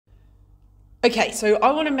Okay, so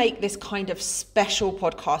I want to make this kind of special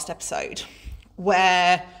podcast episode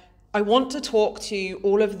where I want to talk to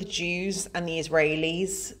all of the Jews and the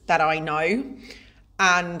Israelis that I know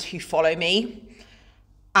and who follow me.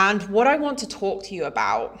 And what I want to talk to you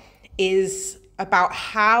about is about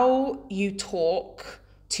how you talk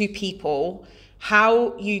to people,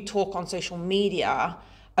 how you talk on social media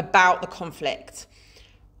about the conflict.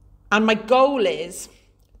 And my goal is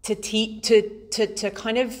to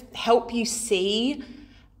kind of help you see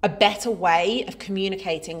a better way of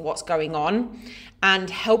communicating what's going on and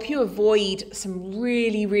help you avoid some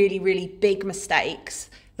really, really, really big mistakes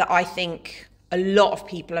that I think a lot of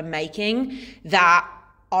people are making that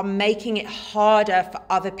are making it harder for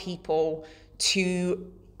other people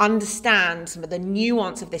to understand some of the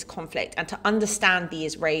nuance of this conflict and to understand the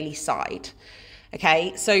Israeli side.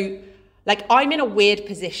 Okay, so I'm in a weird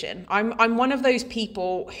position. I'm one of those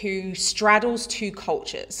people who straddles two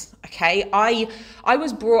cultures. Okay, I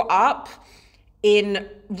was brought up in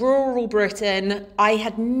rural Britain. I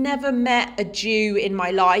had never met a Jew in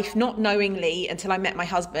my life, not knowingly, until I met my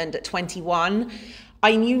husband at 21.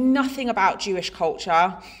 I knew nothing about Jewish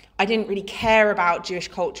culture. I didn't really care about Jewish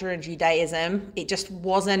culture and Judaism. It just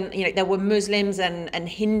wasn't, there were Muslims and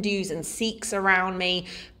Hindus and Sikhs around me,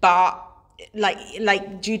 but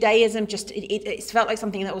like Judaism just it felt like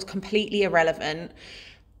something that was completely irrelevant.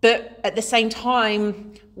 But at the same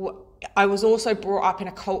time, I was also brought up in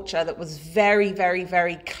a culture that was very, very,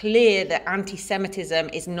 very clear that anti-Semitism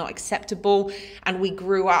is not acceptable, and we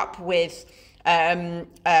grew up with all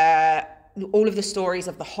of the stories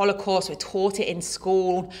of the Holocaust. We're taught it in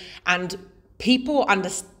school, and people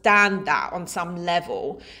understand that on some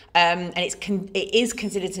level, and it is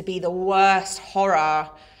considered to be the worst horror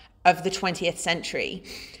of the 20th century.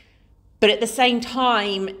 But at the same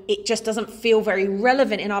time, it just doesn't feel very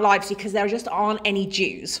relevant in our lives because there just aren't any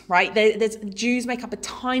Jews, right? Jews make up a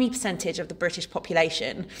tiny percentage of the British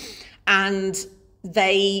population, and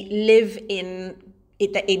they live in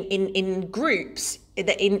groups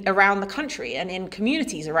around the country and in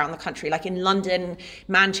communities around the country, like in London,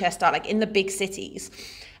 Manchester, like in the big cities.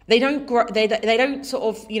 They don't sort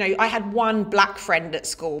of, I had one black friend at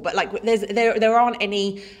school, but there aren't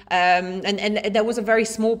any, and there was a very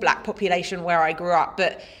small black population where I grew up,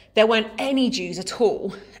 but there weren't any Jews at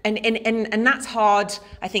all. And that's hard,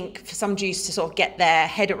 I think, for some Jews to sort of get their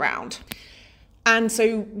head around. And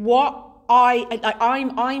so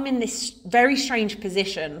I'm in this very strange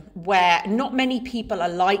position where not many people are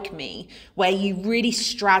like me, where you really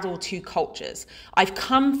straddle two cultures. I've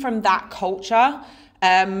come from that culture.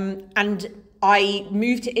 And I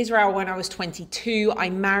moved to Israel when I was 22. I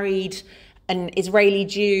married an Israeli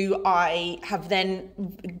Jew. I have then,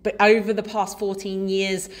 over the past 14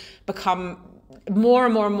 years, become more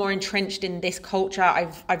and more and more entrenched in this culture.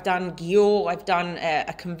 I've done Giyur, I've done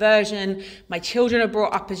a conversion. My children are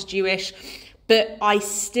brought up as Jewish, but I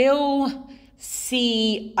still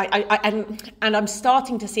see, and I'm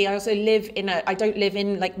starting to see, I also I don't live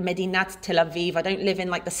in like Medinat Tel Aviv. I don't live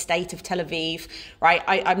in like the state of Tel Aviv, right?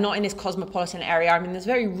 I'm not in this cosmopolitan area. I'm in this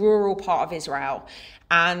very rural part of Israel,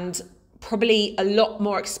 and probably a lot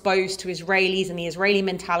more exposed to Israelis and the Israeli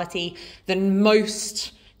mentality than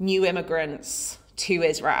most new immigrants to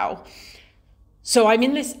Israel. So I'm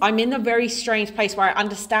in a very strange place where I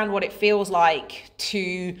understand what it feels like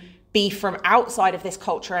to be from outside of this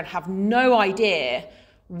culture and have no idea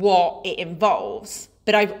what it involves.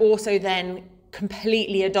 But I've also then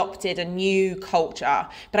completely adopted a new culture,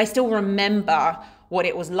 but I still remember what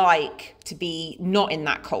it was like to be not in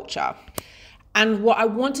that culture. And what I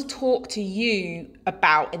want to talk to you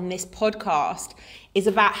about in this podcast is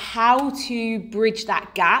about how to bridge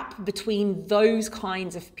that gap between those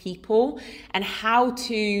kinds of people and how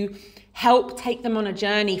to help take them on a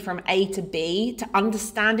journey from A to B to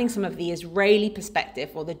understanding some of the Israeli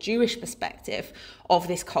perspective or the Jewish perspective of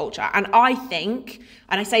this culture. And I think,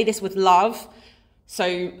 and I say this with love,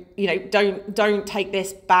 so, don't take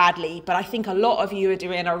this badly, but I think a lot of you are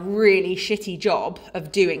doing a really shitty job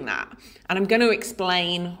of doing that. And I'm going to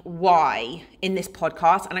explain why in this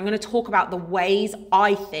podcast. And I'm going to talk about the ways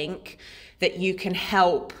I think that you can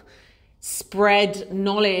help spread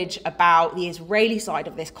knowledge about the Israeli side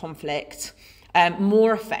of this conflict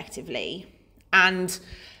more effectively. And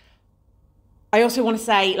I also want to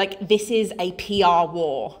say, this is a PR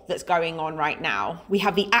war that's going on right now. We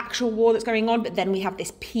have the actual war that's going on, but then we have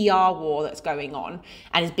this PR war that's going on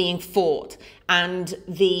and is being fought. And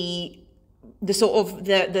the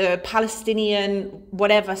Palestinian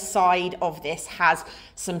whatever side of this has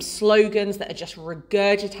some slogans that are just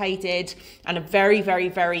regurgitated and are very, very,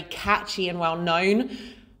 very catchy and well known.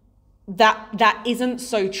 that isn't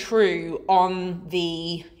so true on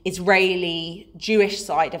the Israeli Jewish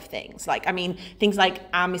side of things. Like, I mean, things like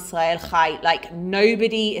Am Yisrael Chai, like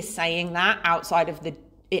nobody is saying that outside of the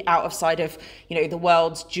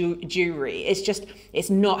world's Jewry. It's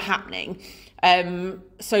not happening.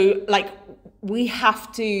 So like we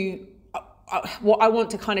have to, what I want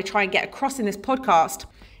to kind of try and get across in this podcast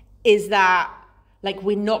is that like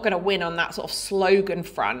we're not going to win on that sort of slogan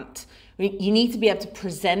front. You need to be able to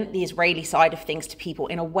present the Israeli side of things to people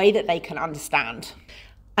in a way that they can understand.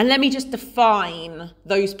 And let me just define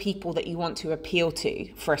those people that you want to appeal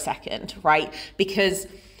to for a second, right? Because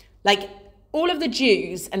like all of the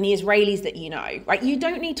Jews and the Israelis that you know, right? You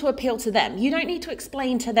don't need to appeal to them. You don't need to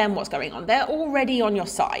explain to them what's going on. They're already on your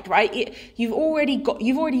side, right? You've already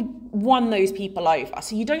won those people over.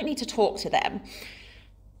 So you don't need to talk to them.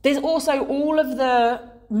 There's also all of the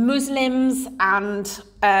Muslims and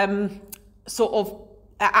sort of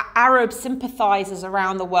Arab sympathizers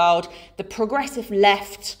around the world, the progressive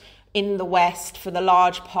left in the West for the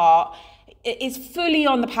large part is fully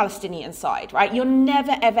on the Palestinian side, right? You're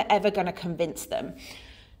never, ever, ever going to convince them.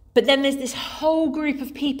 But then there's this whole group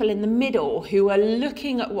of people in the middle who are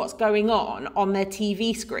looking at what's going on their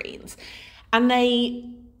TV screens, and they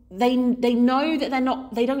know that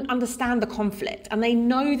they don't understand the conflict, and they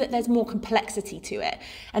know that there's more complexity to it,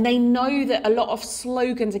 and they know that a lot of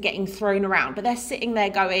slogans are getting thrown around, but they're sitting there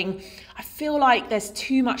going, I feel like there's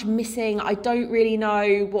too much missing. I don't really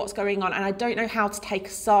know what's going on, and I don't know how to take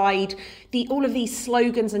a side. All of these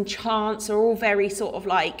slogans and chants are all very sort of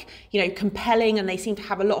like, compelling, and they seem to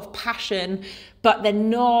have a lot of passion, but they're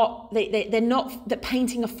not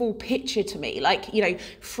painting a full picture to me. Like, a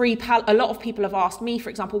lot of people have asked me, for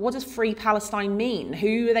example, what does free Palestine mean?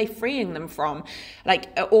 Who are they freeing them from? Like,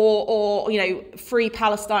 or free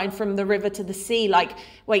Palestine from the river to the sea. Like,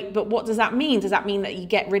 wait, but what does that mean? Does that mean that you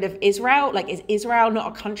get rid of Israel? Like, is Israel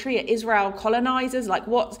not a country? Are Israel colonizers? Like,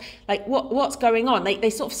 what's going on? They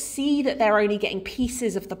sort of see that they're only getting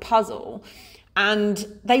pieces of the puzzle,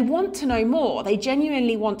 and they want to know more. They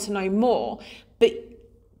genuinely want to know more. But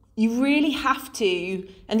you really have to,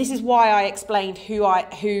 and this is why I explained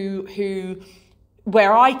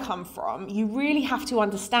where I come from. You really have to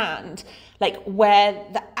understand like where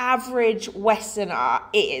the average Westerner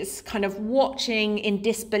is kind of watching in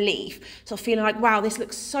disbelief, sort of feeling like, wow, this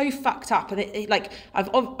looks so fucked up, and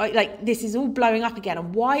this is all blowing up again,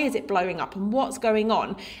 and why is it blowing up, and what's going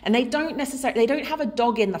on? And they don't have a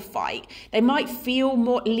dog in the fight. They might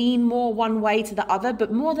lean more one way to the other,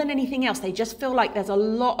 but more than anything else, they just feel like there's a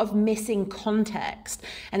lot of missing context,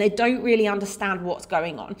 and they don't really understand what's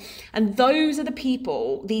going on. And those are the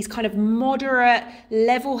people, these kind of moderate,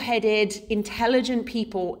 level-headed, intelligent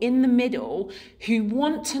people in the middle who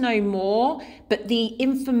want to know more, but the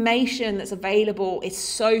information that's available is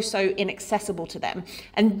so inaccessible to them.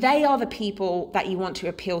 And they are the people that you want to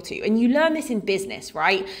appeal to. And you learn this in business,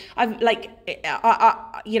 right? In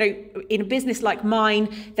a business like mine,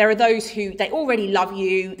 there are those who, they already love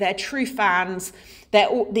you, they're true fans,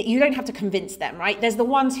 you don't have to convince them, right? There's the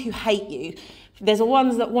ones who hate you. There's the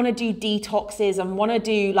ones that want to do detoxes and want to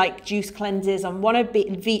do like juice cleanses and want to be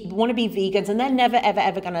vegans, and they're never, ever,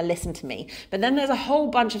 ever going to listen to me. But then there's a whole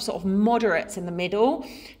bunch of sort of moderates in the middle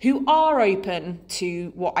who are open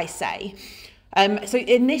to what I say. And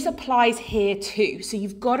this applies here too. So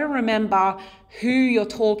you've got to remember who you're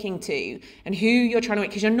talking to and who you're trying to win,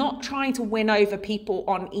 because you're not trying to win over people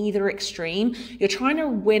on either extreme. You're trying to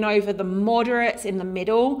win over the moderates in the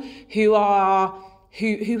middle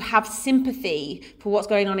who have sympathy for what's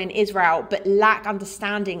going on in Israel, but lack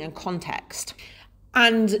understanding and context.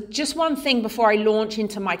 And just one thing before I launch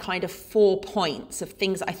into my kind of 4 points of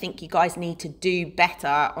things I think you guys need to do better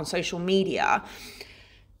on social media.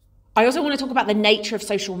 I also want to talk about the nature of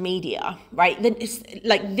social media, right?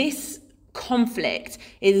 This conflict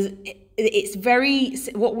it's very,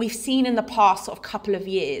 what we've seen in the past sort of couple of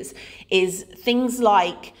years is things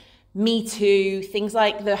like Me Too, things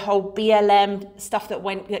like the whole BLM stuff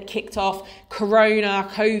that kicked off, Corona,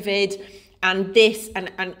 COVID, and this, and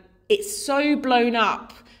it's so blown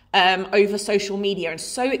up over social media and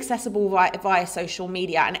so accessible via social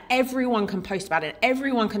media, and everyone can post about it,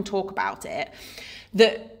 everyone can talk about it,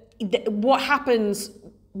 that what happens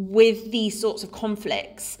with these sorts of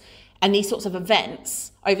conflicts and these sorts of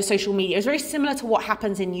events over social media is very similar to what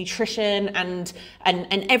happens in nutrition and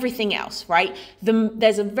everything else, right?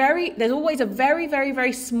 There's always a very, very,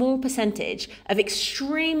 very small percentage of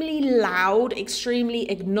extremely loud, extremely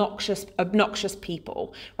obnoxious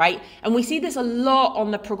people, right? And we see this a lot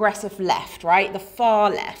on the progressive left, right? The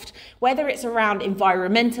far left, whether it's around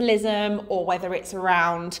environmentalism or whether it's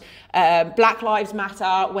around Black Lives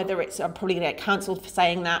Matter, whether it's, I'm probably gonna get cancelled for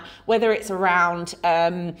saying that, whether it's around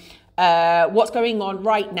what's going on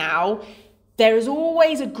right now. There is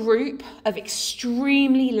always a group of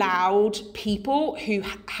extremely loud people who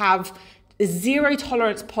have zero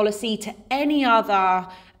tolerance policy to any other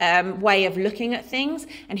way of looking at things,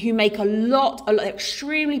 and who make they're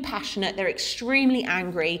extremely passionate, they're extremely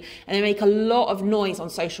angry, and they make a lot of noise on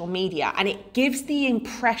social media. And it gives the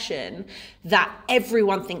impression that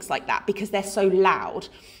everyone thinks like that because they're so loud.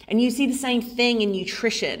 And you see the same thing in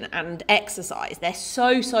nutrition and exercise. They're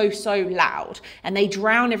so loud, and they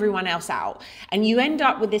drown everyone else out. And you end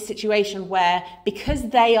up with this situation where, because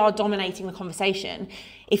they are dominating the conversation,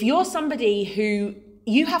 if you're somebody who,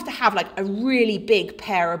 you have to have like a really big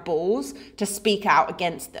pair of balls to speak out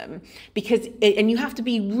against them, and you have to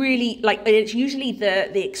be really like, it's usually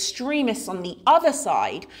the extremists on the other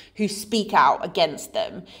side who speak out against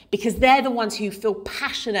them, because they're the ones who feel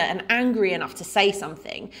passionate and angry enough to say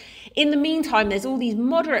something. In the meantime, there's all these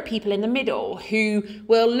moderate people in the middle who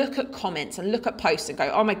will look at comments and look at posts and go,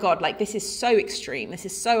 oh my God, like this is so extreme, this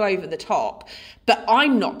is so over the top, but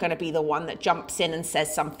I'm not going to be the one that jumps in and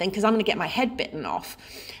says something because I'm going to get my head bitten off.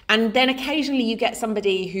 And then occasionally you get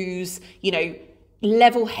somebody who's, you know,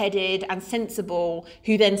 level-headed and sensible,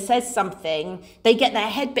 who then says something, they get their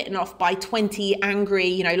head bitten off by 20 angry,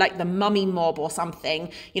 you know, like the mummy mob or something,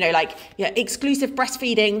 you know, like, yeah, exclusive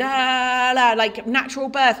breastfeeding, like natural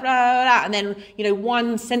birth, and then, you know,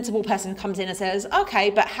 one sensible person comes in and says,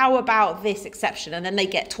 okay, but how about this exception? And then they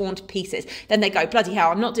get torn to pieces. Then they go, bloody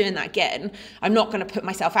hell, I'm not doing that again. I'm not going to put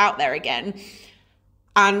myself out there again.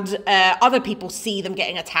 And other people see them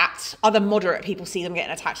getting attacked. Other moderate people see them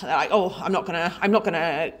getting attacked, and they're like, "Oh, I'm not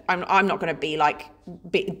gonna be like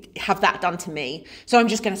have that done to me. So I'm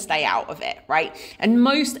just gonna stay out of it, right?" And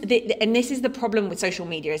and this is the problem with social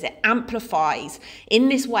media: is it amplifies in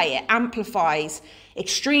this way. It amplifies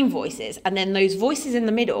extreme voices, and then those voices in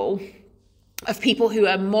the middle of people who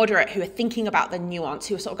are moderate, who are thinking about the nuance,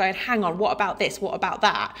 who are sort of going, "Hang on, what about this? What about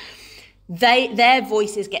that?" Their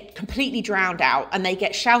voices get completely drowned out, and they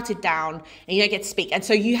get shouted down, and you don't get to speak. And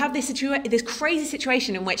so you have this crazy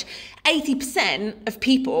situation in which 80% of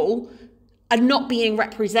people are not being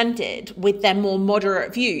represented with their more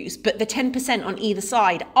moderate views, but the 10% on either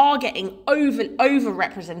side are getting over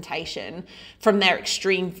representation from their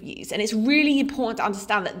extreme views. And it's really important to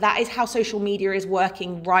understand that that is how social media is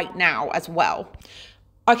working right now as well.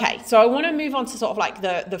 Okay, so I want to move on to sort of like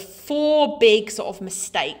the four big sort of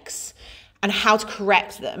mistakes and how to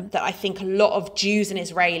correct them that I think a lot of Jews and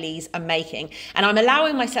Israelis are making. And I'm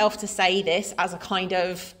allowing myself to say this as a kind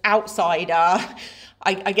of outsider.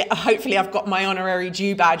 Hopefully I've got my honorary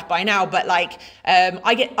Jew badge by now, but like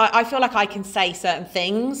I feel like I can say certain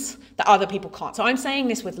things that other people can't. So I'm saying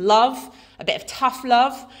this with love, a bit of tough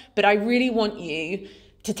love, but I really want you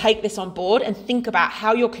to take this on board and think about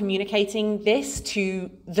how you're communicating this to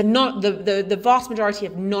the vast majority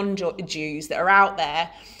of non-Jews that are out there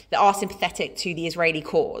that are sympathetic to the Israeli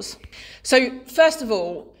cause. So first of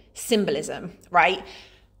all, symbolism, right?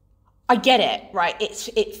 I get it, right?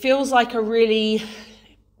 It feels like a really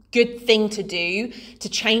good thing to do, to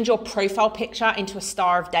change your profile picture into a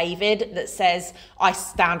Star of David that says, I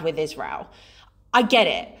stand with Israel. I get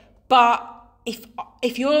it. But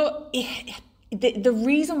the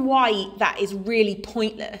reason why that is really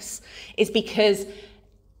pointless is because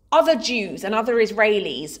other Jews and other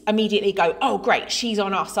Israelis immediately go, oh, great, she's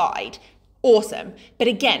on our side. Awesome. But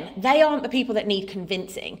again, they aren't the people that need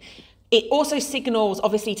convincing. It also signals,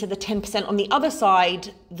 obviously, to the 10% on the other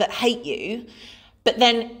side that hate you. But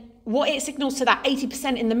then what it signals to that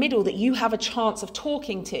 80% in the middle that you have a chance of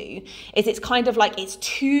talking to is it's kind of like, it's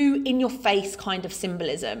too in your face kind of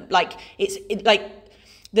symbolism. Like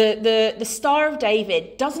the Star of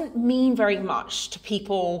David doesn't mean very much to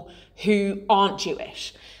people who aren't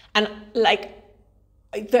Jewish. And like,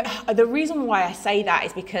 the reason why I say that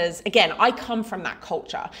is because, again, I come from that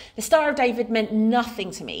culture. The Star of David meant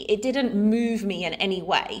nothing to me. It didn't move me in any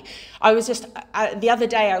way. I was just, the other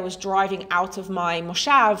day I was driving out of my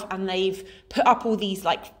moshav, and they've put up all these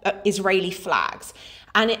like Israeli flags.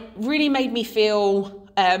 And it really made me feel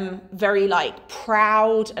very like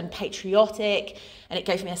proud and patriotic. And it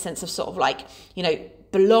gave me a sense of sort of like, you know,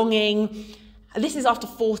 belonging. this is after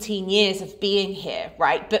 14 years of being here,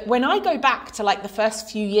 right? But when I go back to like the first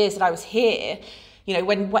few years that I was here, you know,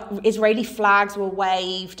 when Israeli flags were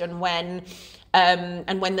waved and when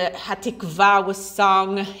the Hatikva was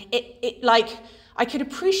sung, it like, I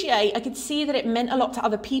could see that it meant a lot to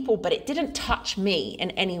other people, but it didn't touch me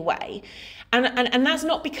in any way. And that's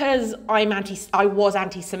not because I was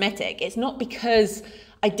anti-Semitic. It's not because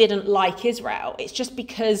I didn't like Israel. It's just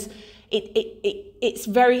because it's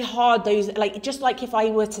very hard. Those, like, just like if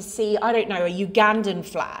I were to see, I don't know, a Ugandan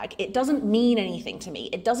flag, it doesn't mean anything to me.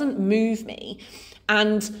 It doesn't move me.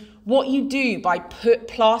 And what you do by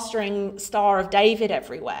plastering Star of David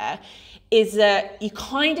everywhere is that you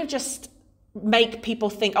kind of just make people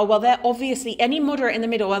think, oh, well, they're obviously, any moderate in the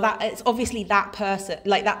middle, well, that it's obviously that person,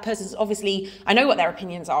 like that person's obviously, I know what their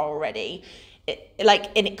opinions are already. And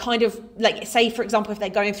it kind of, like, say, for example, if they're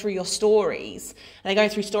going through your stories, and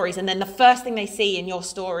then the first thing they see in your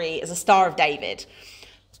story is a Star of David.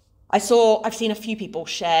 I've seen a few people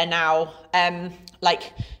share now,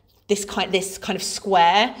 like this kind of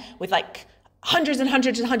square with like hundreds and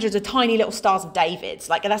hundreds and hundreds of tiny little stars of Davids.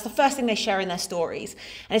 Like, and that's the first thing they share in their stories.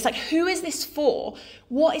 And it's like, who is this for?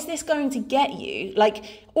 What is this going to get you? Like,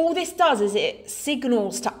 all this does is it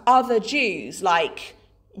signals to other Jews, like,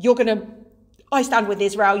 I stand with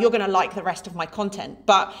Israel, you're going to like the rest of my content.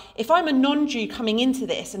 But if I'm a non-Jew coming into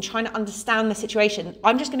this and trying to understand the situation,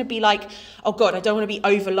 I'm just going to be like, oh God, I don't want to be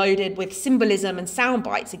overloaded with symbolism and sound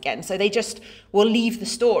bites again. So they just will leave the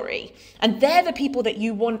story. And they're the people that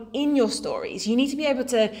you want in your stories. You need to be able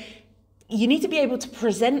to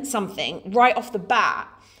present something right off the bat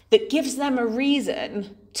that gives them a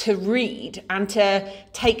reason to read and to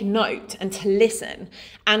take note and to listen.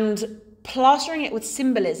 And plastering it with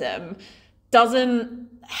symbolism doesn't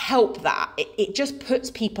help that. It just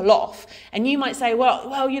puts people off. And you might say,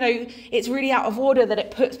 well, you know, it's really out of order that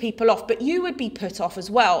it puts people off, but you would be put off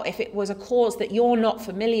as well if it was a cause that you're not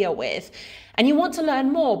familiar with and you want to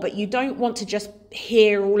learn more, but you don't want to just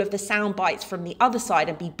hear all of the sound bites from the other side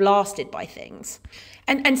and be blasted by things.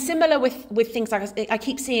 And similar with things like, I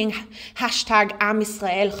keep seeing hashtag Am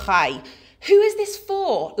Yisrael Chai. Who is this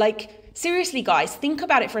for? Like, seriously, guys, think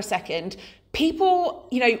about it for a second. People,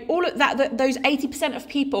 you know, all of that, those 80% of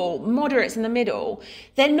people, moderates in the middle,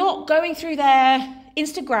 they're not going through their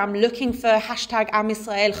Instagram looking for hashtag Am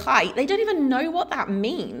Yisrael Chai. They don't even know what that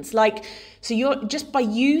means. Like, so you're just, by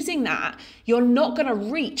using that, you're not going to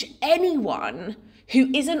reach anyone who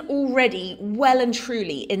isn't already well and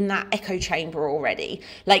truly in that echo chamber already.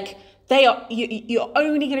 Like, you're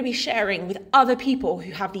only going to be sharing with other people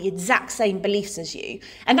who have the exact same beliefs as you.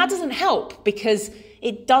 And that doesn't help, because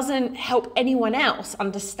it doesn't help anyone else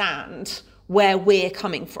understand where we're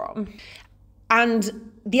coming from.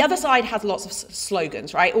 And the other side has lots of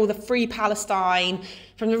slogans, right? All the free Palestine,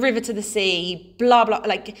 from the river to the sea, blah, blah,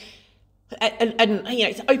 like, and you know,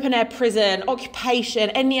 it's open air prison, occupation,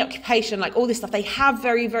 any occupation, like all this stuff. They have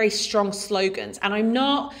very, very strong slogans. And I'm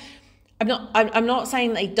not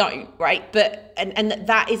saying they don't, right? But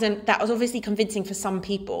that was obviously convincing for some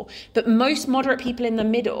people. But most moderate people in the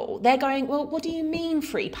middle, they're going, well, what do you mean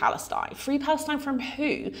free Palestine? Free Palestine from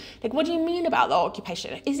who? Like, what do you mean about the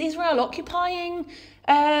occupation? Is Israel occupying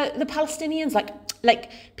the Palestinians?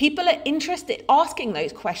 Like people are interested, asking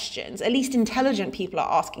those questions. At least intelligent people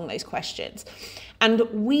are asking those questions. And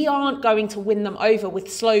we aren't going to win them over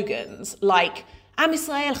with slogans like Am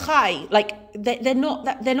Yisrael Chai. Like, they're not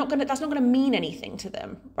gonna, that's not gonna mean anything to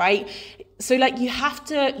them, right? So like, you have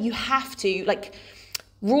to like,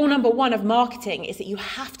 rule number one of marketing is that you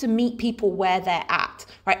have to meet people where they're at,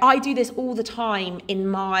 right? I do this all the time in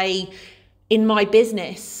my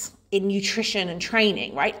business, in nutrition and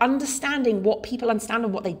training, right? Understanding what people understand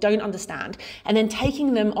and what they don't understand, and then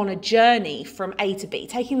taking them on a journey from A to B,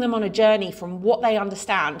 taking them on a journey from what they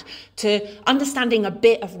understand to understanding a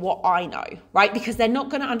bit of what I know, right? Because they're not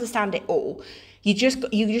going to understand it all. You just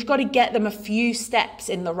got to get them a few steps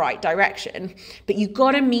in the right direction, but you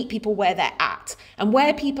got to meet people where they're at. And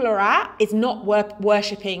where people are at is not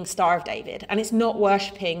worshipping Star of David, and it's not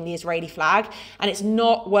worshipping the Israeli flag, and it's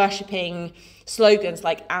not worshipping slogans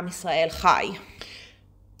like Am Yisrael Chai.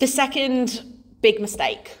 The second big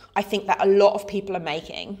mistake I think that a lot of people are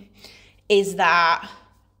making is that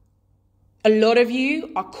a lot of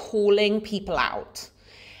you are calling people out,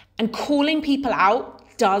 and calling people out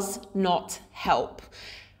does not help.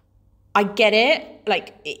 I get it.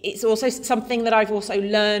 Like, it's also something that I've also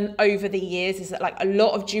learned over the years, is that like a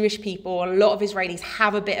lot of Jewish people, a lot of Israelis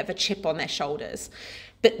have a bit of a chip on their shoulders.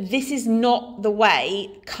 But this is not the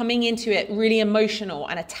way. Coming into it really emotional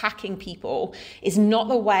and attacking people is not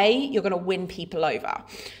the way you're going to win people over.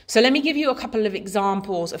 So let me give you a couple of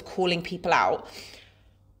examples of calling people out.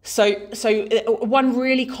 So one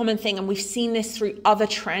really common thing, and we've seen this through other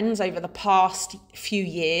trends over the past few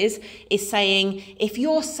years, is saying, if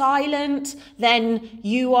you're silent, then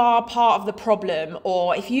you are part of the problem.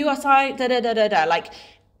 Or if you are silent,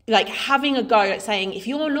 like having a go, like saying, if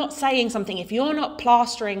you're not saying something, if you're not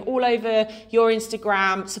plastering all over your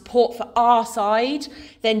Instagram support for our side,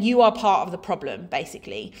 then you are part of the problem,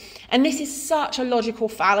 basically. And this is such a logical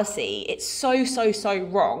fallacy. It's so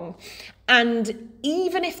wrong. And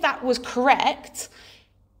even if that was correct,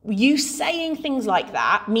 you saying things like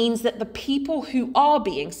that means that the people who are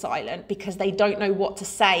being silent because they don't know what to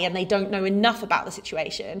say and they don't know enough about the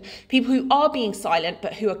situation, people who are being silent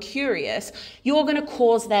but who are curious, you're going to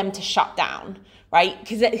cause them to shut down, right?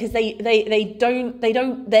 Because you're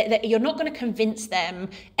not going to convince them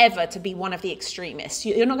ever to be one of the extremists.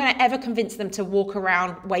 You're not going to ever convince them to walk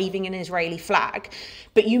around waving an Israeli flag,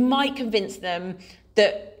 but you might convince them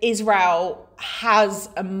that Israel has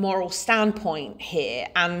a moral standpoint here,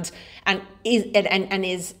 and that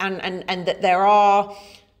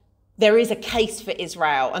there is a case for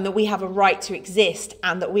Israel, and that we have a right to exist,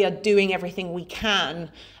 and that we are doing everything we can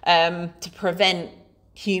to prevent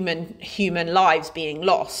human lives being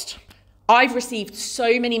lost. I've received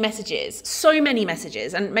so many messages,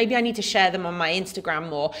 and maybe I need to share them on my Instagram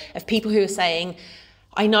more, of people who are saying,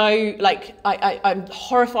 I know, like, I'm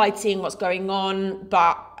horrified seeing what's going on,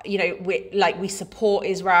 but we support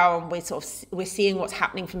Israel, and we're seeing what's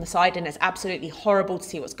happening from the side, and it's absolutely horrible to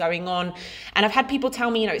see what's going on. And I've had people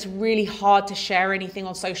tell me, it's really hard to share anything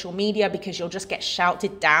on social media because you'll just get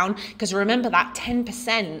shouted down. Because remember that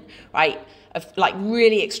 10%, right, of like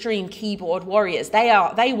really extreme keyboard warriors,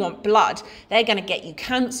 they want blood. They're going to get you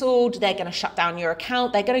cancelled. They're going to shut down your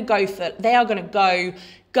account. They are going to go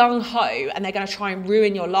gung-ho, and they're going to try and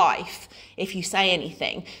ruin your life if you say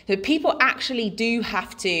anything. So people actually do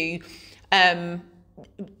have to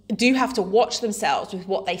watch themselves with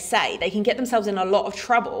what they say. They can get themselves in a lot of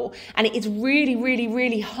trouble, and it is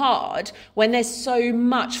really hard when there's so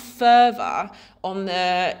much fervor on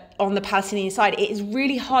the Palestinian side. It is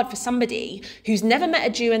really hard for somebody who's never met a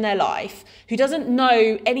Jew in their life, who doesn't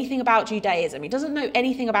know anything about Judaism, who doesn't know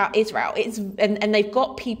anything about Israel. And they've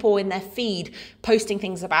got people in their feed posting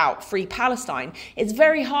things about Free Palestine. It's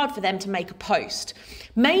very hard for them to make a post,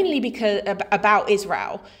 mainly because about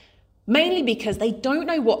Israel. Mainly because they don't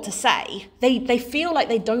know what to say. They feel like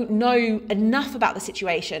they don't know enough about the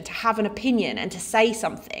situation to have an opinion and to say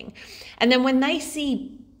something. And then when they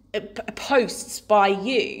see posts by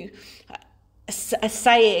you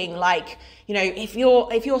saying like,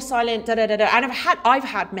 if you're silent, and I've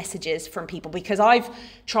had messages from people, because I've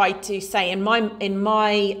tried to say in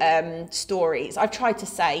my stories, I've tried to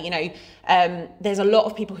say, there's a lot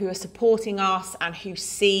of people who are supporting us and who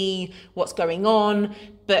see what's going on,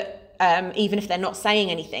 but even if they're not saying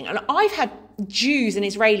anything. And I've had Jews and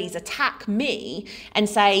Israelis attack me and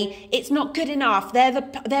say, it's not good enough.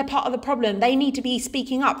 They're part of the problem. They need to be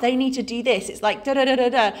speaking up. They need to do this. It's like,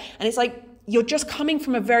 And it's like, you're just coming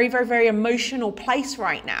from a very emotional place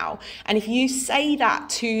right now. And if you say that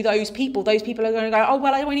to those people are going to go, oh,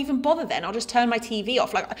 well, I won't even bother then. I'll just turn my TV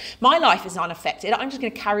off. Like, my life is unaffected. I'm just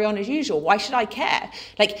going to carry on as usual. Why should I care?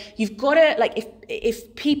 Like, you've got to, like,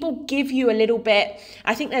 if people give you a little bit,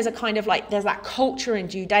 I think there's a kind of like, there's that culture in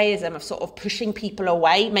Judaism of sort of pushing people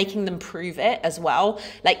away, making them prove it as well.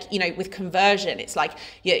 Like, with conversion, it's like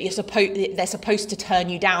they're supposed to turn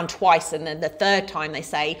you down twice, and then the third time they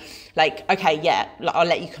say, like, okay, yeah, I'll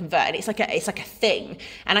let you convert. And it's like a thing.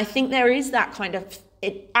 And I think there is that kind of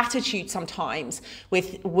attitude sometimes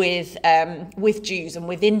with Jews and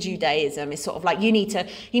within Judaism, is sort of like, you need to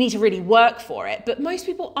really work for it. But most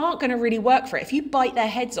people aren't going to really work for it. If you bite their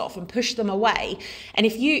heads off and push them away, and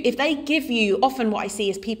if they give you, often what I see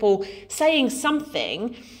is people saying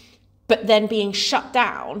something but then being shut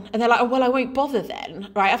down, and they're like, oh, well, I won't bother then,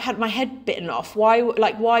 right? I've had my head bitten off. Why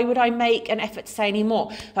would I make an effort to say any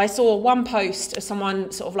more? I saw one post of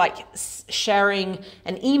someone sort of like sharing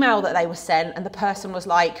an email that they were sent, and the person was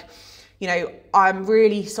like, I'm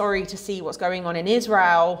really sorry to see what's going on in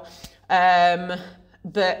Israel,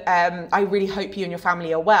 but I really hope you and your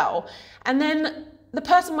family are well. And then the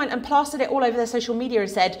person went and plastered it all over their social media and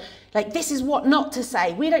said, like, this is what not to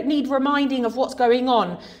say. We don't need reminding of what's going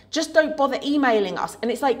on. Just don't bother emailing us. And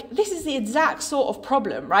it's like, this is the exact sort of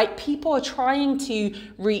problem, right? People are trying to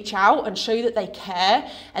reach out and show that they care,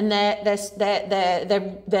 and they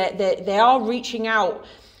are reaching out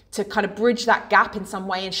kind of bridge that gap in some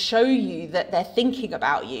way and show you that they're thinking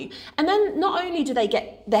about you. And then not only do they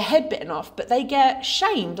get their head bitten off, but they get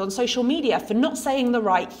shamed on social media for not saying the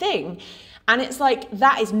right thing. And it's like,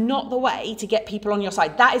 that is not the way to get people on your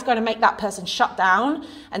side. That is going to make that person shut down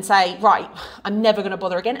and say, right, I'm never going to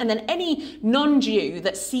bother again. And then any non-Jew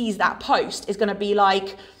that sees that post is going to be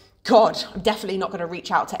like, God, I'm definitely not going to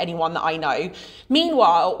reach out to anyone that I know.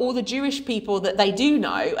 Meanwhile, all the Jewish people that they do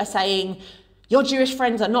know are saying, your Jewish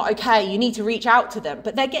friends are not okay, you need to reach out to them.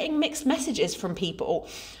 But they're getting mixed messages from people.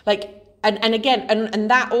 Like, and again,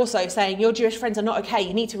 and that also saying your Jewish friends are not okay,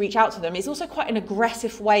 you need to reach out to them, is also quite an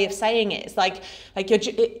aggressive way of saying it. It's like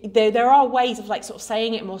there are ways of like sort of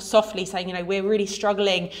saying it more softly, saying, you know, we're really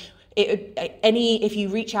struggling. If you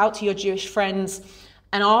reach out to your Jewish friends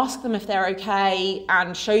and ask them if they're okay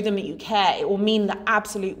and show them that you care, it will mean the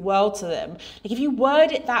absolute world to them. Like if you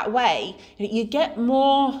word it that way, you get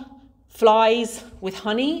more flies with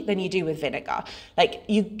honey than you do with vinegar. Like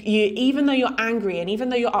you even though you're angry and even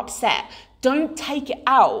though you're upset, don't take it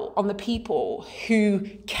out on the people who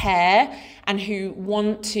care and who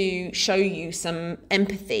want to show you some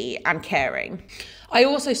empathy and caring. I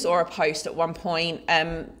also saw a post at one point,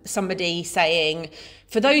 somebody saying,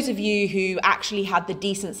 for those of you who actually had the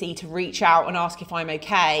decency to reach out and ask if I'm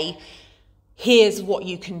okay, here's what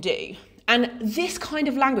you can do. And this kind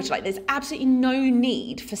of language, like there's absolutely no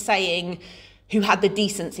need for saying who had the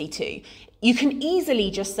decency to. You can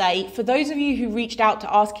easily just say, for those of you who reached out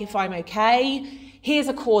to ask if I'm okay, here's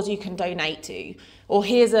a cause you can donate to, or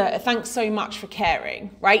here's a thanks so much for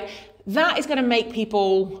caring, right? That is going to make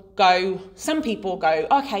people go, some people go,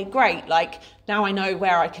 okay, great, like now I know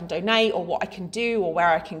where I can donate or what I can do or where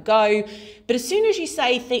I can go. But as soon as you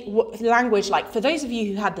say language like, for those of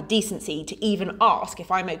you who had the decency to even ask if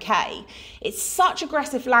I'm okay, it's such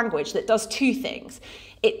aggressive language that does two things.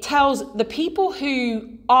 It tells the people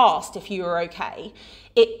who asked if you were okay,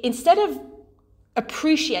 instead of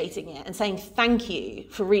appreciating it and saying thank you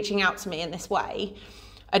for reaching out to me in this way,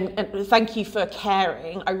 and thank you for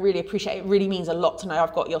caring, I really appreciate it. It really means a lot to know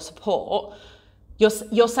I've got your support.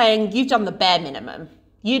 You're saying you've done the bare minimum.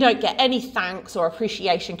 You don't get any thanks or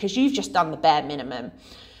appreciation because you've just done the bare minimum.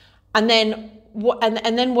 And then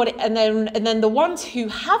the ones who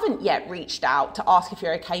haven't yet reached out to ask if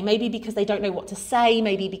you're okay, maybe because they don't know what to say,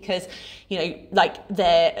 maybe because, you know, like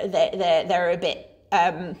they're a bit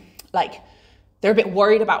they're a bit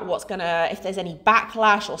worried about if there's any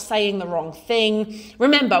backlash or saying the wrong thing.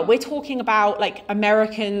 Remember, we're talking about like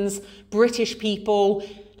Americans, British people,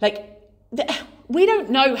 we don't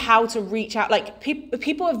know how to reach out. Like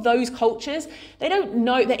people of those cultures, they don't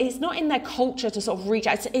know that it's not in their culture to sort of reach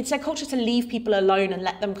out. It's their culture to leave people alone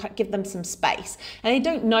and give them some space. And they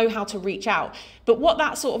don't know how to reach out. But what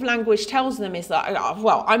that sort of language tells them is that, oh,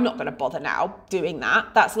 well, I'm not going to bother now doing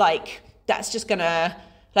that. That's just going to,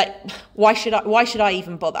 why should I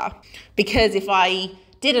even bother? Because if I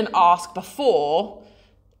didn't ask before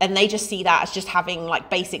and they just see that as just having like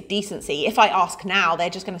basic decency, if I ask now, they're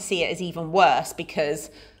just going to see it as even worse because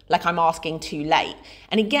like I'm asking too late.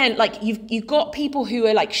 And again, like you've got people who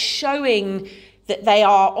are like showing that they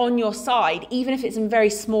are on your side, even if it's in very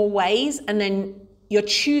small ways, and then you're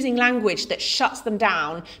choosing language that shuts them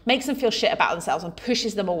down, makes them feel shit about themselves and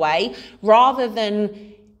pushes them away, rather than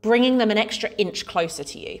bringing them an extra inch closer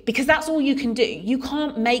to you, because that's all you can do. You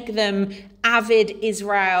can't make them avid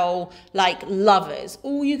Israel lovers.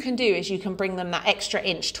 All you can do is you can bring them that extra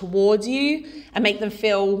inch towards you and make them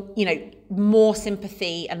feel, you know, more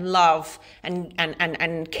sympathy and love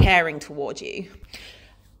and caring towards you.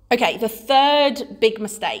 Okay, the third big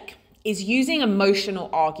mistake is using emotional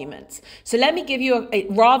arguments. So let me give you,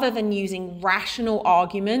 rather than using rational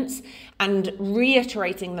arguments and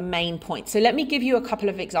reiterating the main point. So let me give you a couple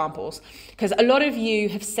of examples, because a lot of you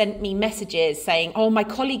have sent me messages saying, oh, my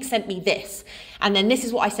colleague sent me this, and then this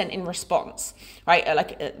is what I sent in response,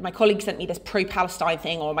 right? My colleague sent me this pro-Palestine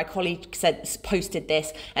thing, or my colleague posted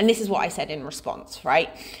this, and this is what I said in response, right?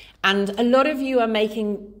 And a lot of you are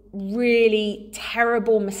making really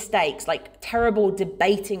terrible mistakes, like terrible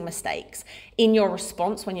debating mistakes in your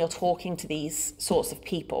response when you're talking to these sorts of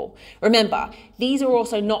people. Remember, these are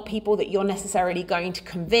also not people that you're necessarily going to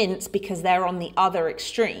convince because they're on the other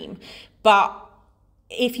extreme. But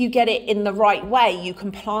if you get it in the right way, you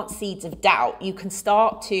can plant seeds of doubt. You can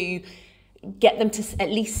start to get them to at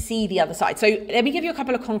least see the other side. So let me give you a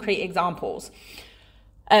couple of concrete examples.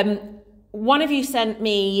 One of you sent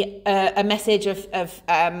me a message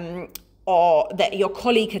or that your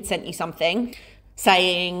colleague had sent you something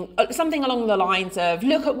saying something along the lines of,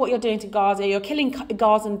 look at what you're doing to Gaza, you're killing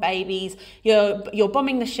Gazan babies, you're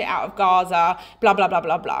bombing the shit out of Gaza, blah, blah, blah,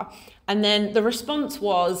 blah, blah. And then the response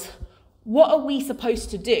was, what are we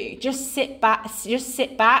supposed to do? Just sit back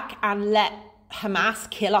and let Hamas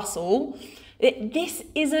kill us all? This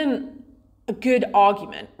isn't a good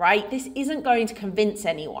argument, right? This isn't going to convince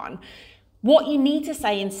anyone. What you need to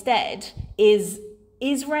say instead is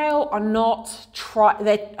Israel are not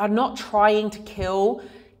trying to kill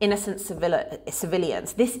innocent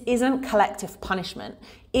civilians. This isn't collective punishment.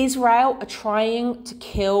 Israel are trying to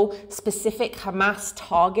kill specific Hamas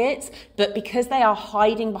targets, but because they are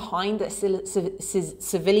hiding behind the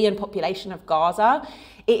civilian population of Gaza,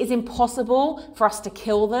 it is impossible for us to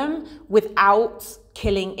kill them without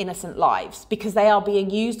killing innocent lives, because they are being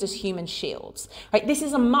used as human shields, right? This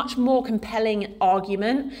is a much more compelling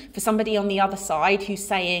argument for somebody on the other side who's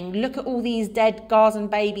saying, look at all these dead Gazan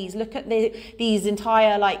babies, look at these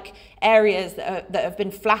entire areas that have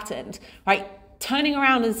been flattened, right? Turning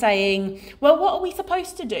around and saying, well, what are we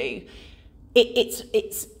supposed to do? It's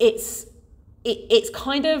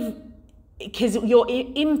kind of, because you're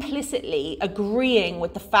implicitly agreeing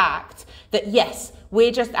with the fact that, yes,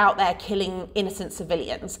 we're just out there killing innocent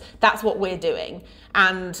civilians. That's what we're doing.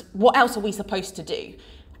 And what else are we supposed to do?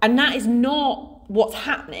 And that is not what's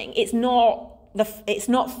happening. It's not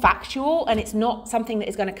factual, and it's not something that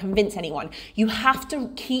is going to convince anyone. You have to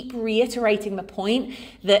keep reiterating the point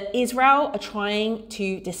that Israel are trying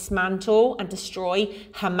to dismantle and destroy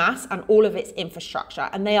Hamas and all of its infrastructure,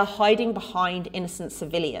 and they are hiding behind innocent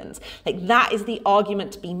civilians. That is the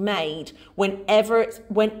argument to be made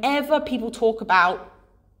whenever people talk about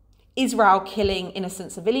Israel killing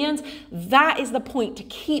innocent civilians. That is the point to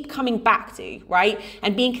keep coming back to, right?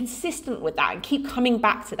 And being consistent with that and keep coming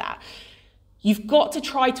back to that. You've got to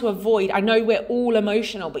try to avoid, I know we're all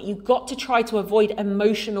emotional, but you've got to try to avoid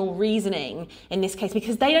emotional reasoning in this case,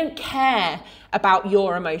 because they don't care about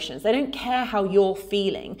your emotions. They don't care how you're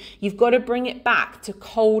feeling. You've got to bring it back to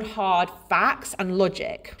cold, hard facts and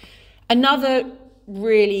logic. Another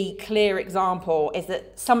really clear example is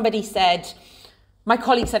that somebody said, my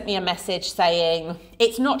colleague sent me a message saying,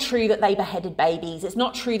 it's not true that they beheaded babies. It's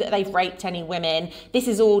not true that they've raped any women. This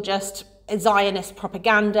is all just Zionist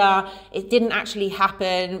propaganda. It didn't actually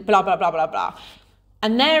happen, blah, blah, blah, blah, blah.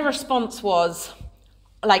 And their response was,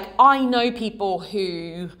 I know people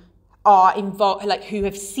who are involved, who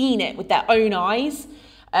have seen it with their own eyes.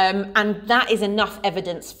 And that is enough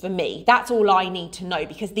evidence for me. That's all I need to know,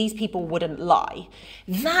 because these people wouldn't lie.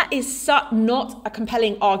 That is not a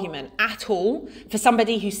compelling argument at all for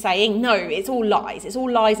somebody who's saying, no, it's all lies. It's all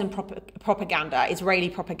lies and propaganda, Israeli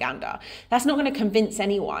propaganda. That's not going to convince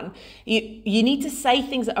anyone. You need to say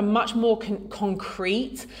things that are much more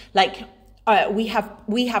concrete, we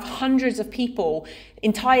have hundreds of people,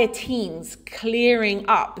 entire teams clearing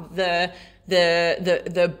up the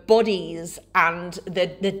bodies and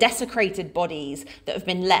the desecrated bodies that have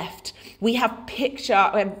been left. We have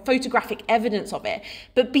photographic evidence of it.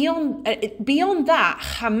 But beyond that,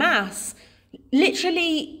 Hamas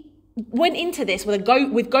literally went into this with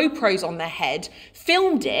GoPros on their head,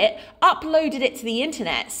 filmed it, uploaded it to the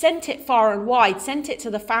internet, sent it far and wide, sent it to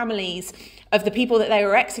the families of the people that they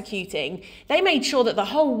were executing. They made sure that the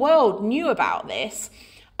whole world knew about this.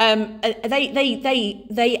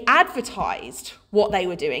 They advertised what they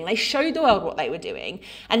were doing. They showed the world what they were doing.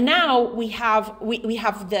 And now we have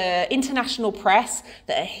the international press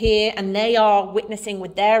that are here, and they are witnessing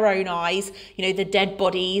with their own eyes, the dead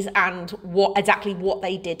bodies and exactly what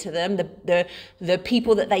they did to them, the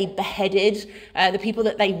people that they beheaded, the people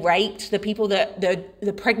that they raped, the people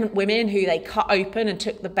the pregnant women who they cut open and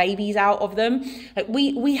took the babies out of them.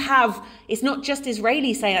 We have, it's not just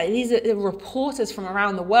Israelis saying, these are the reporters from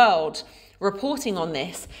around the world reporting on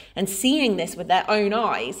this and seeing this with their own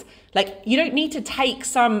eyes. You don't need to take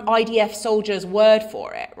some IDF soldier's word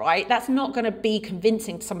for it, right? That's not going to be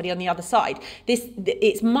convincing to somebody on the other side.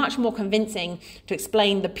 It's much more convincing to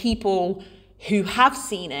explain the people who have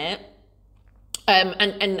seen it,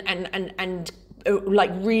 and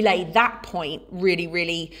relay that point really,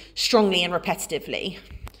 really strongly and repetitively.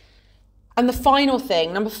 And the final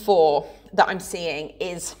thing, number 4, that I'm seeing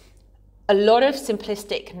is a lot of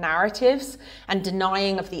simplistic narratives and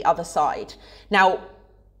denying of the other side. Now,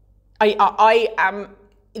 we've got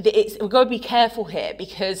to be careful here,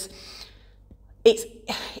 because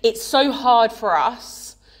it's so hard for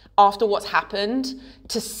us after what's happened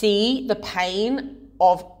to see the pain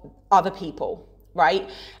of other people, right?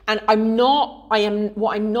 And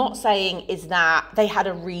what I'm not saying is that they had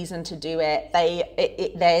a reason to do it.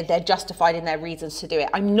 They're justified in their reasons to do it.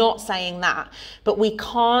 I'm not saying that, but we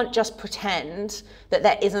can't just pretend that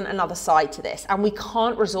there isn't another side to this, and we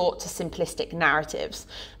can't resort to simplistic narratives.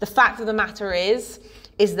 The fact of the matter is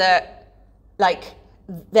that, like,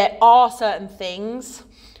 there are certain things,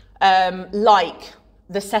 like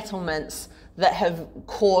the settlements, that have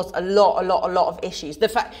caused a lot of issues. The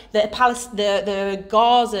fact that the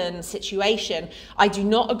Gazan situation, I do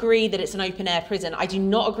not agree that it's an open air prison. I do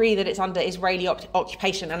not agree that it's under Israeli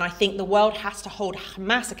occupation. And I think the world has to hold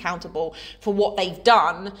Hamas accountable for what they've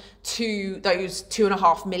done to those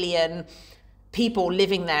 2.5 million people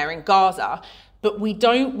living there in Gaza. But we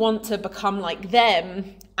don't want to become like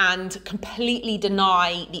them and completely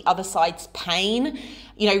deny the other side's pain.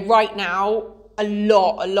 You know, right now, a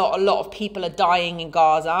lot of people are dying in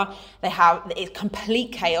Gaza. It's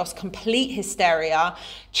complete chaos, complete hysteria.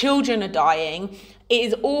 Children are dying. It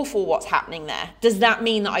is awful what's happening there. Does that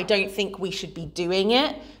mean that I don't think we should be doing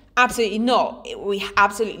it? Absolutely not. We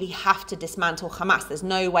absolutely have to dismantle Hamas. There's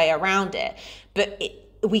no way around it. But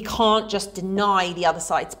we can't just deny the other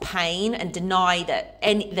side's pain and deny that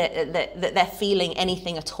that they're feeling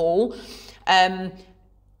anything at all.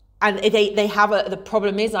 And they have the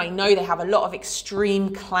problem is, I know they have a lot of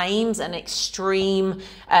extreme claims and extreme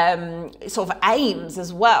sort of aims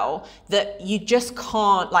as well that you just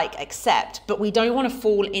can't like accept. But we don't want to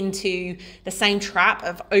fall into the same trap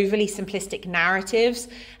of overly simplistic narratives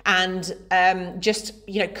and just,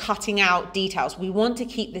 you know, cutting out details. We want to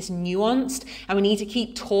keep this nuanced, and we need to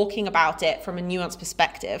keep talking about it from a nuanced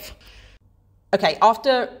perspective. Okay,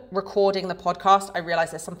 after recording the podcast, I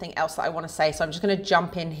realized there's something else that I want to say. So I'm just going to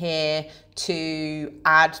jump in here to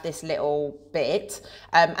add this little bit.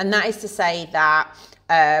 And that is to say that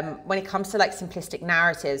when it comes to like simplistic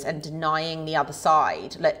narratives and denying the other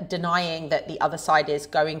side, like denying that the other side is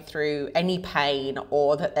going through any pain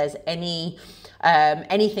or that there's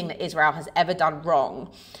anything that Israel has ever done wrong,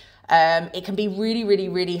 it can be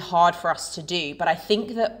really hard for us to do. But I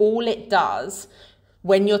think that all it does,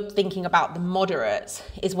 when you're thinking about the moderates,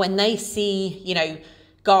 is when they see, you know,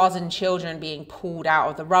 Gazan children being pulled out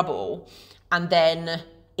of the rubble, and then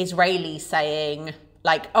Israelis saying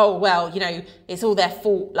like, oh well, you know, it's all their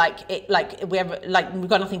fault, we've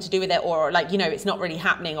got nothing to do with it, or like, you know, it's not really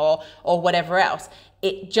happening, or whatever else.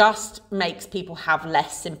 It just makes people have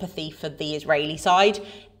less sympathy for the Israeli side.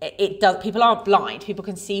 It does. People aren't blind. People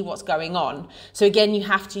can see what's going on. So again, you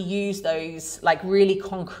have to use those like really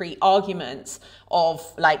concrete arguments of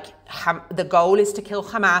like, the goal is to kill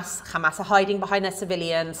Hamas. Hamas are hiding behind their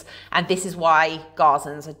civilians, and this is why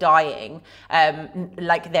Gazans are dying.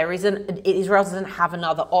 Israel doesn't have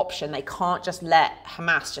another option. They can't just let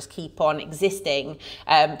Hamas just keep on existing.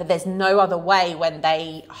 But there's no other way when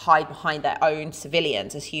they hide behind their own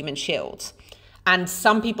civilians as human shields. And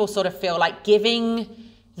some people sort of feel like giving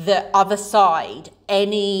the other side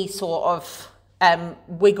any sort of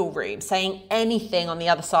wiggle room, saying anything on the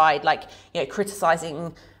other side, like, you know,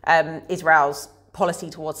 criticizing Israel's policy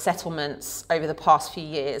towards settlements over the past few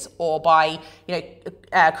years, or by, you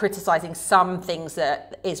know, criticizing some things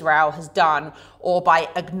that Israel has done, or by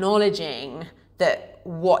acknowledging that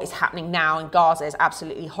what is happening now in Gaza is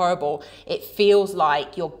absolutely horrible. It feels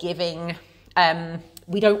like you're giving a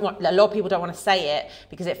lot of people don't want to say it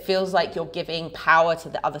because it feels like you're giving power to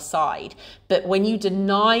the other side. But when you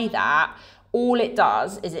deny that, all it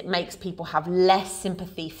does is it makes people have less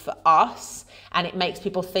sympathy for us, and it makes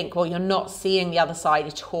people think, well, you're not seeing the other side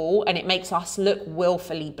at all, and it makes us look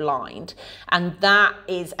willfully blind. And a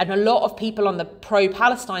lot of people on the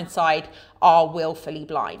pro-Palestine side are willfully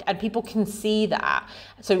blind, and people can see that.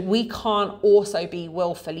 So we can't also be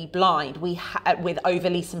willfully blind with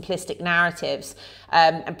overly simplistic narratives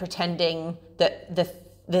and pretending that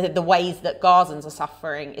the ways that Gazans are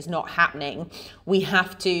suffering is not happening. We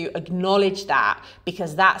have to acknowledge that,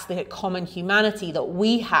 because that's the common humanity that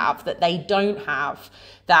we have that they don't have,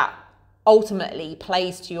 that ultimately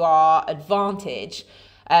plays to our advantage.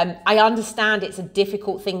 I understand it's a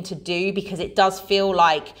difficult thing to do, because it does feel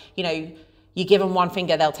like, you know, you give them one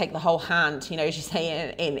finger, they'll take the whole hand, you know, as you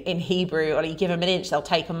say in Hebrew, or you give them an inch, they'll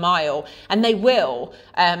take a mile, and they will.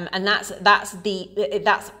 And that's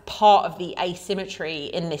part of the asymmetry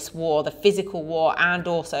in this war, the physical war, and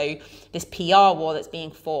also this PR war that's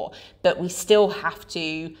being fought. But we still have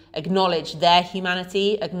to acknowledge their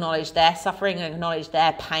humanity, acknowledge their suffering, and acknowledge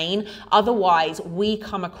their pain. Otherwise, we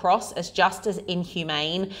come across as just as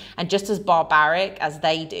inhumane and just as barbaric as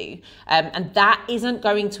they do. And that isn't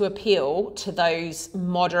going to appeal to those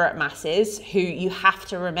moderate masses who, you have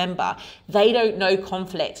to remember, they don't know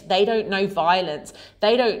conflict, they don't know violence,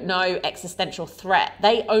 they don't know existential threat.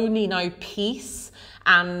 They only know peace,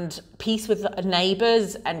 and peace with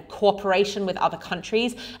neighbors and cooperation with other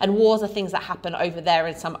countries. And wars are things that happen over there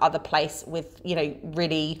in some other place with,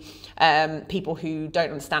 really people who don't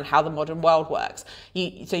understand how the modern world works.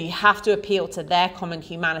 So you have to appeal to their common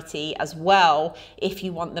humanity as well if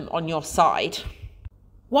you want them on your side.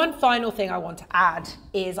 One final thing I want to add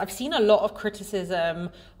is I've seen a lot of criticism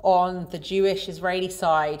on the Jewish-Israeli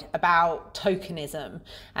side about tokenism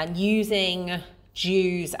and using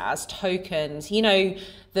Jews as tokens,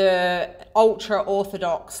 the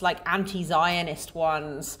ultra-Orthodox, like anti-Zionist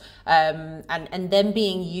ones, and them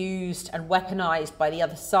being used and weaponized by the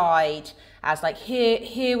other side as like,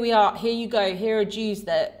 here we are, here you go, here are Jews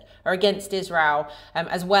that are against Israel,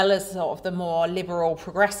 as well as sort of the more liberal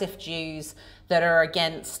progressive Jews that are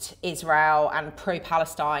against Israel and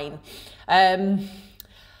pro-Palestine.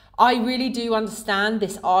 I really do understand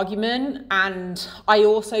this argument, and I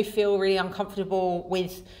also feel really uncomfortable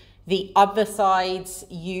with the other side's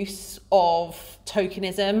use of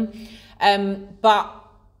tokenism. But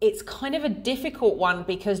it's kind of a difficult one,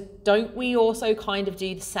 because don't we also kind of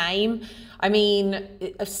do the same? I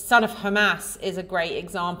mean, a son of Hamas is a great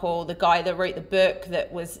example. The guy that wrote the book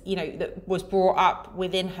that was, that was brought up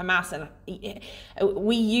within Hamas, and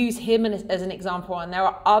we use him as an example. And there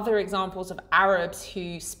are other examples of Arabs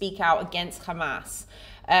who speak out against Hamas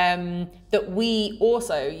that we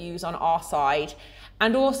also use on our side.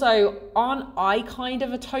 And also, aren't I kind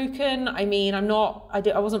of a token? I mean,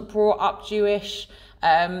 I wasn't brought up Jewish.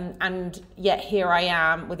 And yet here I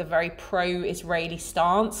am with a very pro-Israeli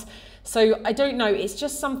stance. So I don't know, it's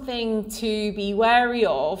just something to be wary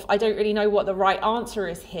of. I don't really know what the right answer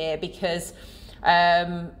is here, because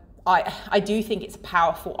I do think it's a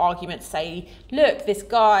powerful argument to say, look, this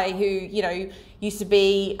guy who, used to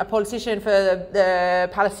be a politician for the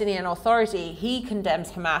Palestinian Authority, he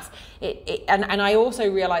condemns Hamas. And I also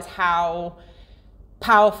realize how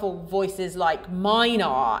powerful voices like mine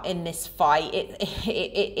are in this fight.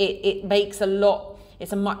 It makes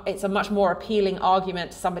it's a much more appealing argument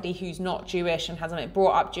to somebody who's not Jewish and hasn't been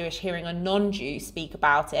brought up Jewish, hearing a non-Jew speak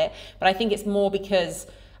about it. But I think it's more because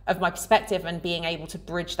of my perspective and being able to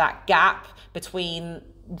bridge that gap between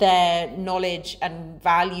their knowledge and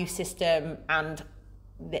value system and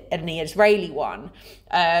the Israeli one.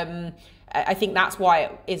 I think that's why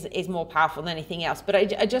it is more powerful than anything else. But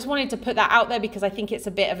I just wanted to put that out there, because I think it's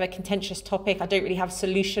a bit of a contentious topic. I don't really have a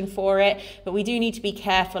solution for it, but we do need to be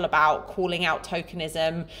careful about calling out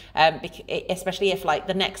tokenism, especially if like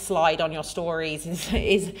the next slide on your stories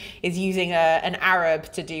is using an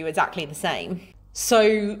Arab to do exactly the same.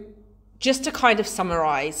 So just to kind of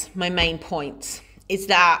summarize my main points is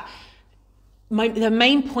that the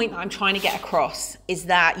main point that I'm trying to get across is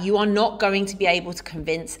that you are not going to be able to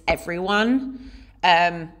convince everyone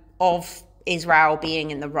of Israel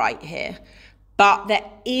being in the right here. But there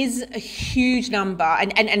is a huge number,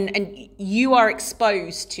 and you are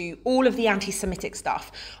exposed to all of the anti-Semitic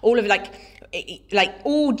stuff, all of like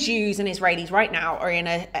all Jews and Israelis right now are in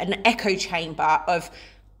an echo chamber of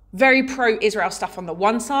very pro-Israel stuff on the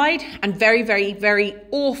one side and very, very, very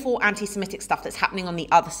awful anti-Semitic stuff that's happening on the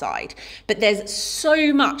other side. But there's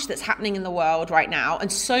so much that's happening in the world right now,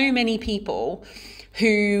 and so many people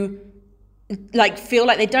who feel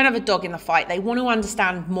like they don't have a dog in the fight. They want to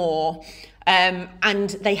understand more, and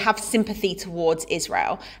they have sympathy towards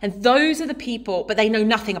Israel. And those are the people, but they know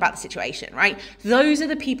nothing about the situation, right? Those are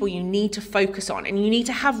the people you need to focus on, and you need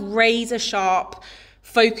to have razor sharp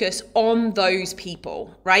focus on those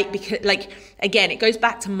people, right? Because again, it goes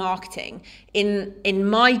back to marketing. In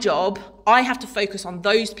my job, I have to focus on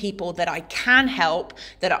those people that I can help,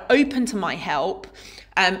 that are open to my help,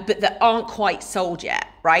 but that aren't quite sold yet,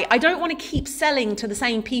 right? I don't want to keep selling to the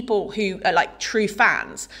same people who are like true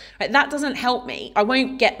fans, right? That doesn't help me. I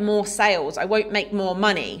won't get more sales. I won't make more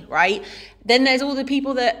money, right? Then there's all the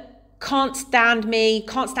people that can't stand me,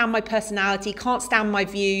 can't stand my personality, can't stand my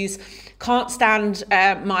views, can't stand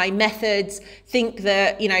my methods, think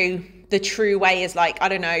that, the true way is like, I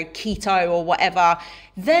don't know, keto or whatever.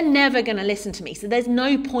 They're never going to listen to me. So there's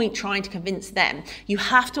no point trying to convince them. You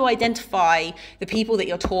have to identify the people that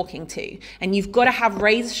you're talking to, and you've got to have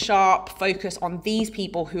razor sharp focus on these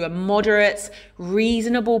people who are moderates,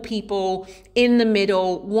 reasonable people in the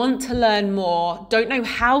middle, want to learn more, don't know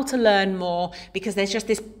how to learn more because there's just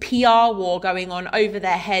this PR war going on over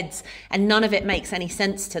their heads and none of it makes any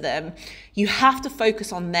sense to them. You have to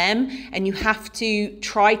focus on them, and you have to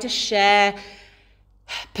try to share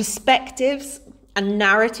perspectives and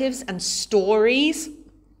narratives and stories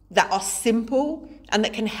that are simple and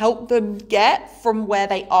that can help them get from where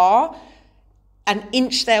they are and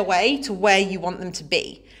inch their way to where you want them to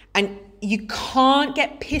be. And you can't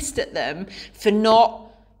get pissed at them for not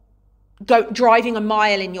driving a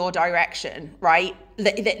mile in your direction, right?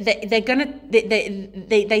 They're gonna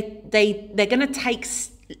take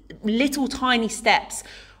little tiny steps,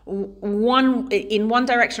 one in one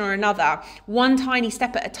direction or another, one tiny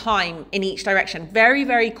step at a time in each direction, very,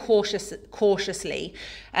 very cautiously,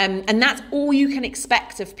 and that's all you can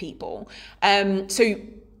expect of people. So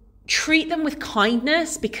treat them with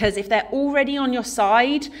kindness, because if they're already on your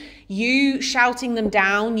side, you shouting them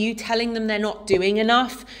down, you telling them they're not doing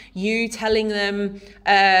enough, you telling them,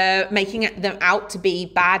 making them out to be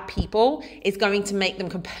bad people, is going to make them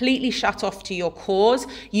completely shut off to your cause.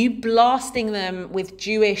 You blasting them with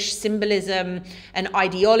Jewish symbolism and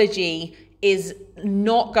ideology is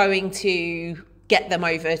not going to get them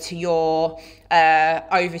over to your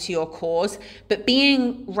cause. But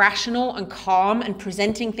being rational and calm and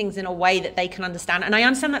presenting things in a way that they can understand, and I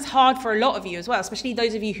understand that's hard for a lot of you as well, especially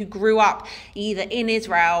those of you who grew up either in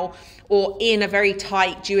Israel or in a very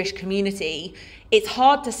tight Jewish community. It's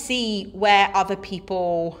hard to see where other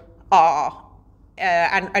people are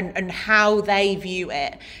and how they view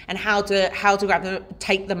it, and how to grab them,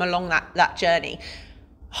 take them along that journey.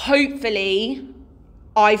 Hopefully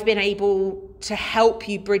I've been able to help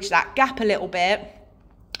you bridge that gap a little bit,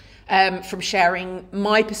 from sharing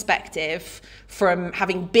my perspective from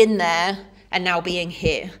having been there and now being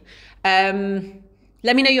here.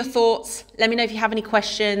 Let me know your thoughts. Let me know if you have any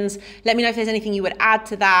questions. Let me know if there's anything you would add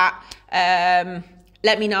to that.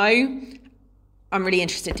 Let me know. I'm really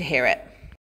interested to hear it.